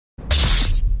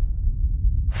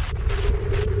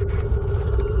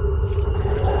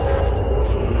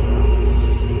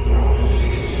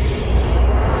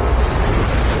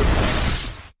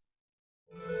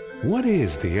What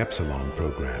is the Epsilon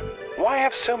program? Why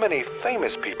have so many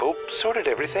famous people sorted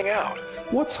everything out?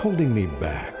 What's holding me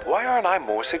back? Why aren't I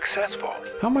more successful?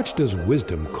 How much does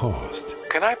wisdom cost?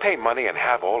 Can I pay money and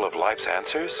have all of life's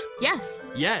answers? Yes.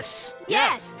 Yes.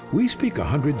 Yes. We speak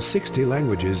 160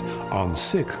 languages on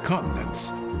 6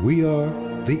 continents. We are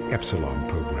the Epsilon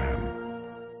program.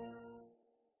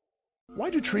 Why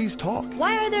do trees talk?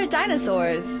 Why are there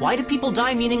dinosaurs? Why do people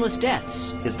die meaningless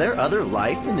deaths? Is there other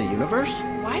life in the universe?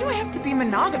 Why do I have to be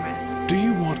monogamous? Do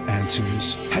you want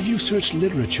answers? Have you searched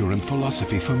literature and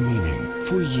philosophy for meaning?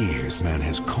 For years, man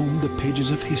has combed the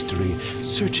pages of history,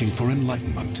 searching for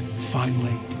enlightenment.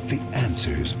 Finally, the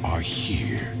answers are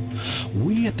here.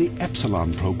 We at the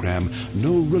Epsilon program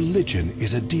know religion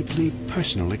is a deeply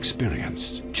personal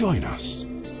experience. Join us,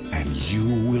 and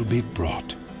you will be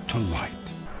brought to light.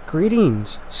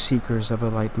 Greetings, seekers of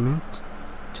enlightenment.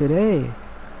 Today,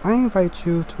 I invite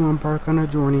you to embark on a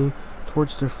journey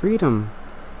towards the freedom,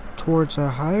 towards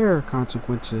a higher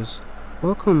consequences.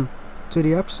 Welcome to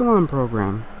the Epsilon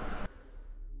program.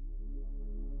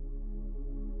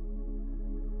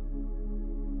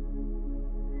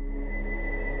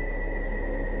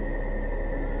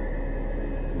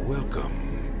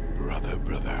 Welcome, brother.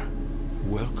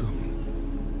 Welcome.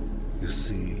 You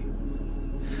see,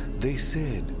 they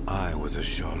said I was a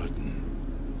charlatan,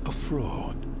 a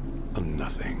fraud, a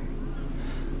nothing.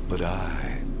 But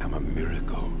I am a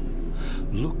miracle.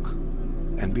 Look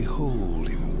and behold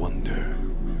in wonder.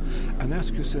 And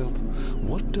ask yourself,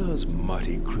 what does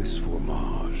mighty Chris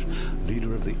Formage,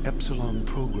 leader of the Epsilon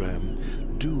program,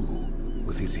 do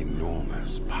with his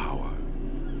enormous power?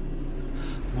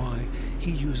 Why,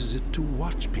 he uses it to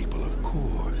watch people, of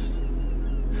course.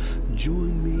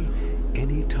 Join me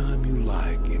anytime you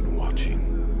like in watching.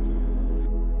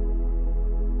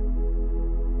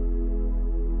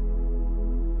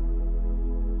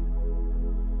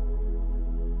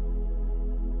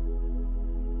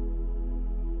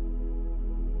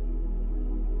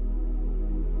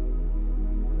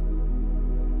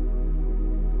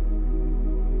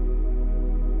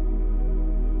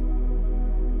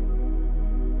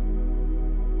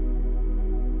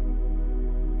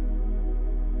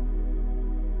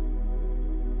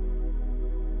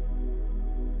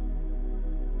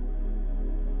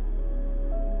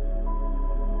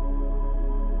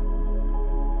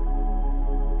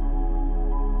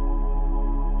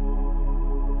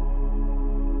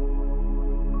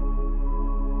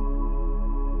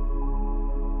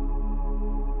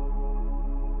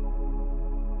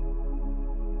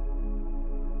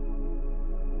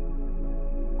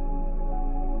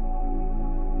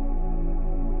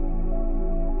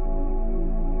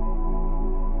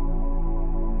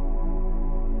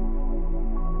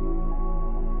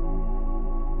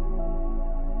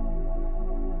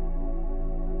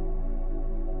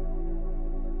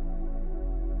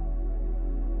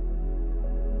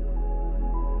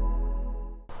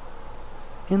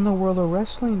 In the world of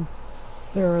wrestling,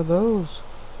 there are those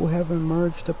who have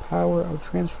emerged the power of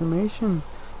transformation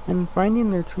and finding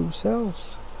their true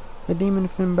selves. The demon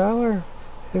Finn Balor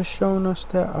has shown us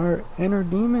that our inner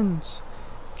demons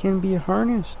can be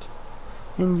harnessed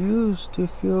and used to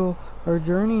fuel our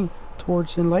journey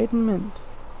towards enlightenment.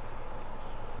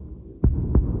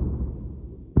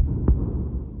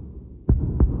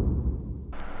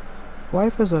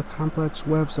 Life is a complex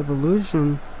web of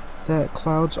illusion that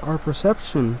clouds our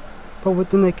perception, but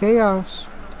within the chaos,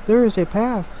 there is a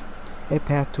path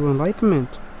to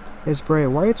enlightenment. As Bray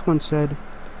Wyatt once said,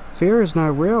 fear is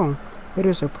not real, it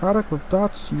is a product of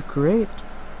thoughts you create.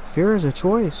 Fear is a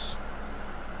choice.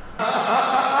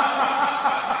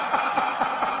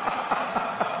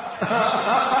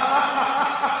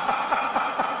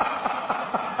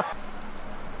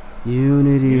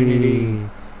 Unity,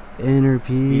 inner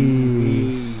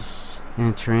peace.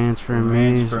 And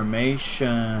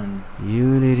transformation.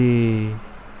 Unity,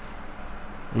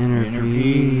 inner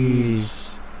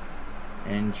peace,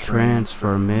 and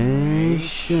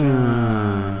transformation.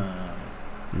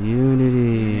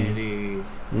 Unity,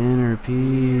 inner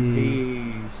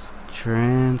peace,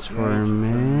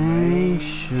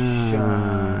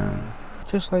 transformation.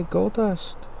 Just like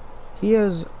Goldust, he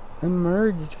has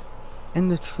emerged in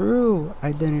the true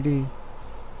identity,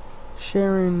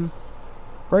 sharing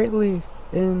brightly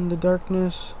in the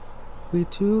darkness. We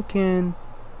too can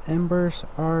embrace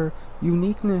our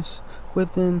uniqueness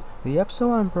within the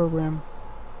Epsilon program.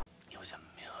 It was a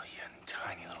million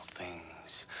tiny little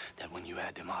things that when you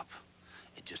add them up,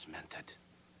 it just meant that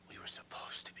we were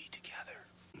supposed to be together.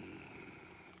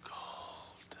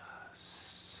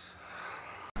 Goldust.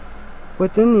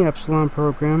 Within the Epsilon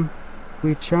program,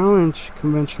 we challenge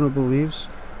conventional beliefs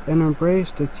and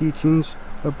embrace the teachings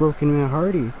of Broken Man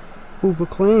Hardy, who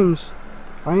proclaims,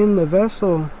 I am the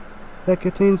vessel that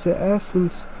contains the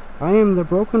essence. I am the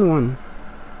broken one.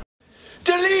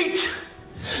 Delete!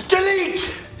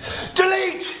 Delete!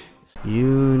 Delete!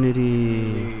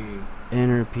 Unity,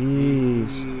 inner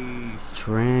peace,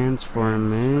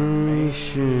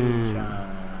 transformation.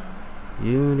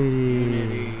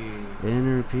 Unity,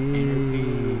 inner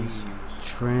peace,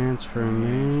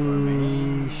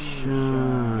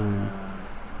 transformation.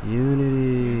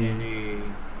 Unity,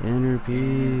 inner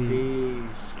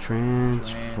peace,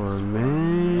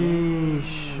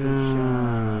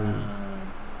 transformation.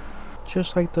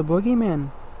 Just like the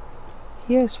boogeyman,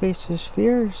 he has faced his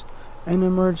fears and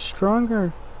emerged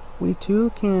stronger. We too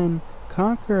can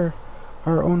conquer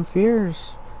our own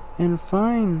fears and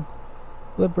find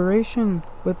liberation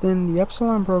within the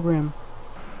Epsilon program.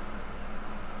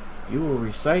 You will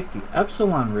recite the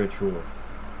Epsilon ritual,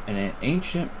 an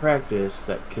ancient practice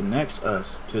that connects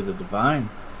us to the divine,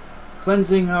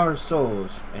 cleansing our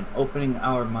souls and opening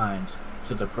our minds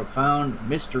to the profound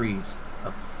mysteries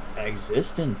of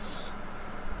existence.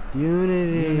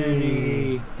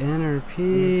 Unity, inner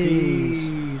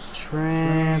peace,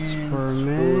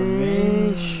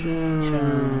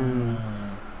 transformation.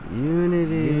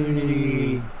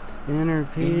 Unity, inner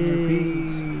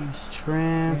peace,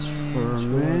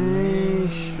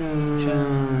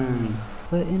 transformation.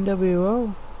 The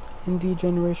NWO and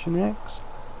D-Generation X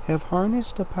have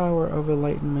harnessed the power of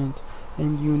enlightenment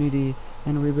and unity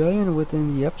and rebellion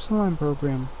within the Epsilon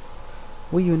program.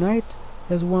 We unite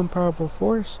as one powerful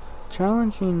force,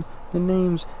 challenging the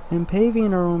names and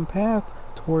paving our own path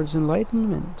towards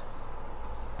enlightenment.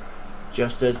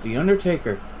 Just as The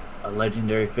Undertaker, a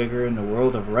legendary figure in the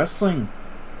world of wrestling,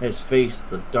 has faced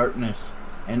the darkness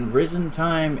and risen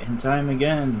time and time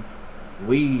again,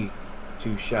 we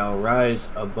too shall rise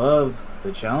above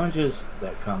the challenges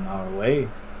that come our way.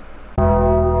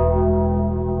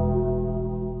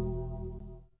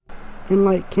 And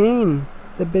like Cain,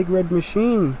 the big red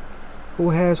machine,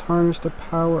 who has harnessed the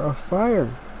power of fire,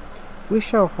 we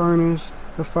shall harness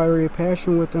the fiery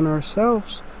passion within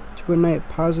ourselves to ignite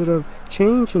positive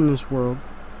change in this world.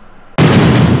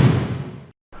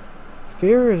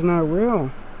 Fear is not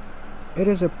real. It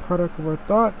is a product of our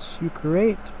thoughts you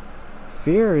create.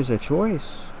 Fear is a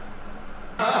choice.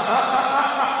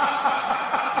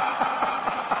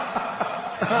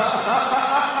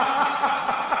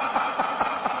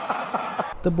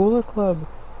 The Bullet Club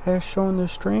has shown the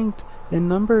strength in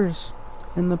numbers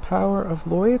and the power of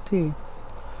loyalty.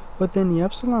 Within the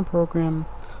Epsilon program,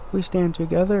 we stand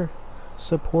together,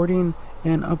 supporting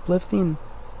and uplifting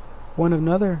one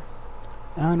another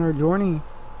on our journey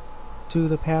to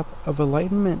the path of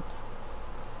enlightenment.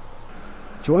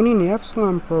 Joining the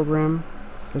Epsilon program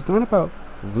is not about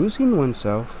losing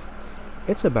oneself,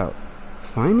 it's about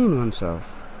finding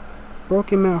oneself.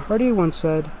 Broken Man Hardy once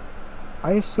said,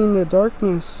 I have seen the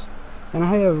darkness, and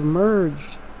I have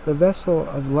merged the vessel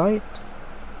of light.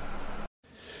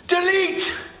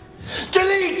 Delete!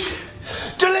 Delete!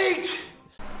 Delete!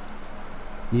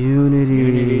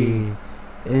 Unity,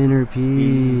 inner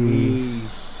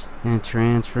peace, and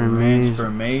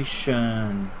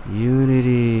transformation.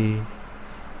 Unity,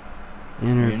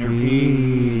 inner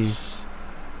peace,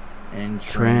 and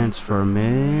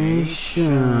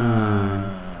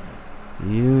transformation.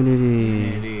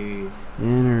 Unity,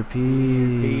 inner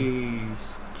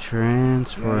peace,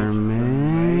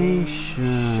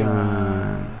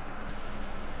 transformation.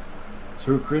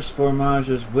 Through Chris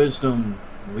Formage's wisdom,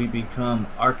 we become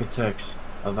architects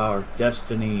of our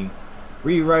destiny,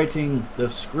 rewriting the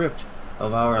script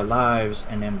of our lives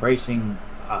and embracing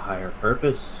a higher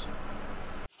purpose.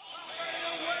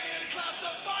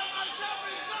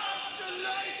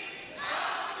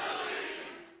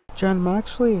 John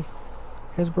Moxley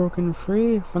has broken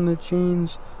free from the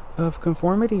chains of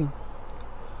conformity,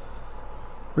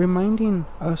 reminding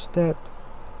us that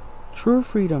true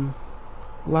freedom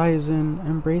lies in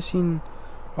embracing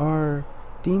our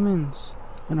demons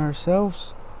and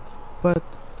ourselves. But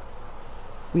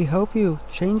we help you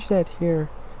change that here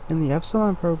in the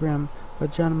Epsilon program.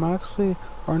 But John Moxley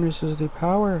harnesses the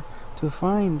power to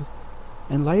find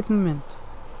enlightenment,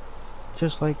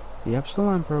 just like the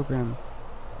Epsilon program.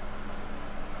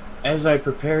 As I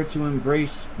prepare to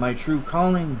embrace my true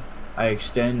calling, I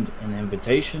extend an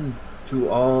invitation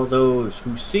to all those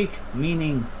who seek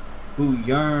meaning, who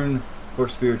yearn for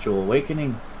spiritual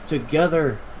awakening.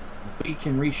 Together, we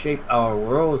can reshape our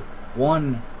world,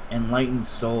 one enlightened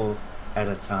soul at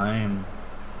a time.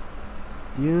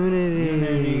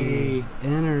 Unity,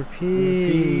 inner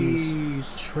peace,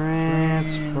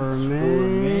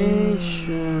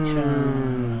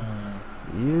 transformation.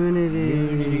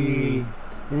 Unity,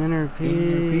 inner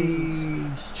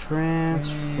peace,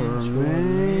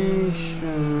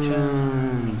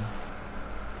 transformation.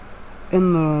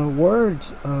 In the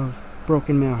words of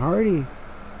Broken Man Hardy,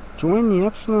 join the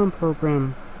Epsilon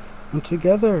program, and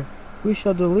together we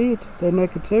shall delete the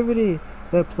negativity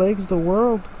that plagues the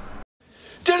world.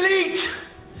 Delete!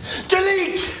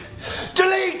 Delete!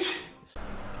 Delete!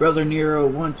 Brother Nero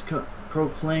once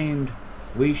proclaimed,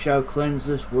 "We shall cleanse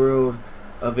this world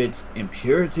of its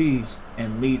impurities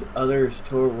and lead others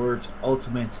towards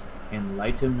ultimate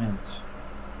enlightenment."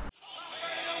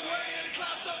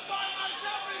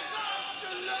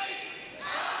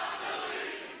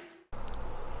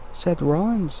 Seth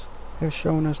Rollins has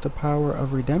shown us the power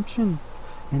of redemption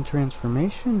and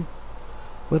transformation.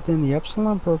 Within the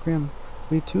Epsilon program,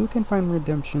 we too can find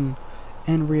redemption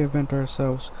and reinvent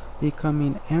ourselves,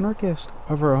 becoming anarchists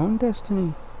of our own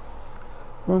destiny.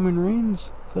 Roman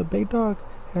Reigns, the big dog,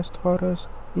 has taught us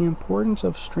the importance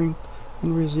of strength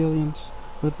and resilience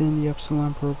within the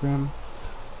Epsilon program.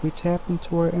 We tap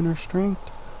into our inner strength,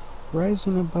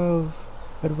 rising above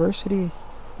adversity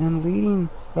and leading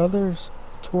others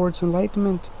towards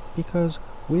enlightenment, because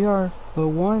we are the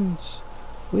ones.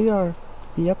 We are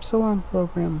the Epsilon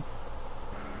program.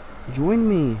 Join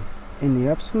me in the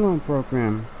Epsilon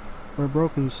program, where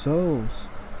broken souls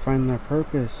find their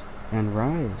purpose and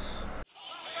rise.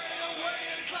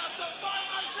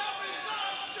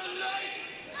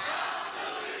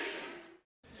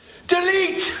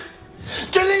 Delete!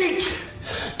 Delete!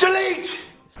 Delete!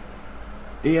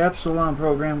 The Epsilon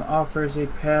program offers a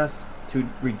path to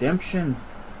redemption,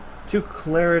 to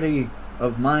clarity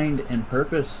of mind and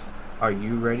purpose. Are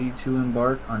you ready to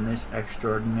embark on this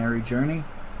extraordinary journey?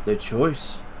 The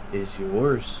choice is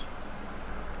yours.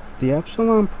 The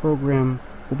Epsilon program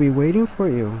will be waiting for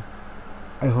you.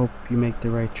 I hope you make the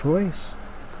right choice,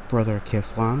 Brother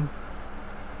KIFLOM.